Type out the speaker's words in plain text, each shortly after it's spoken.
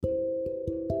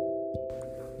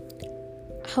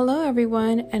Hello,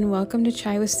 everyone, and welcome to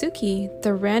Chai with Suki,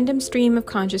 the random stream of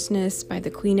consciousness by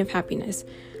the Queen of Happiness.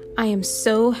 I am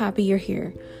so happy you're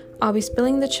here. I'll be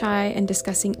spilling the chai and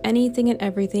discussing anything and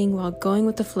everything while going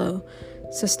with the flow.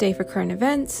 So stay for current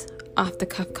events,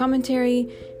 off-the-cuff commentary,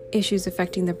 issues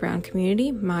affecting the brown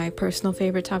community, my personal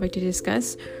favorite topic to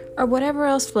discuss, or whatever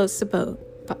else floats the boat.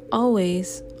 But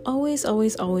always, always,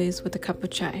 always, always with a cup of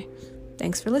chai.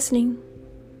 Thanks for listening.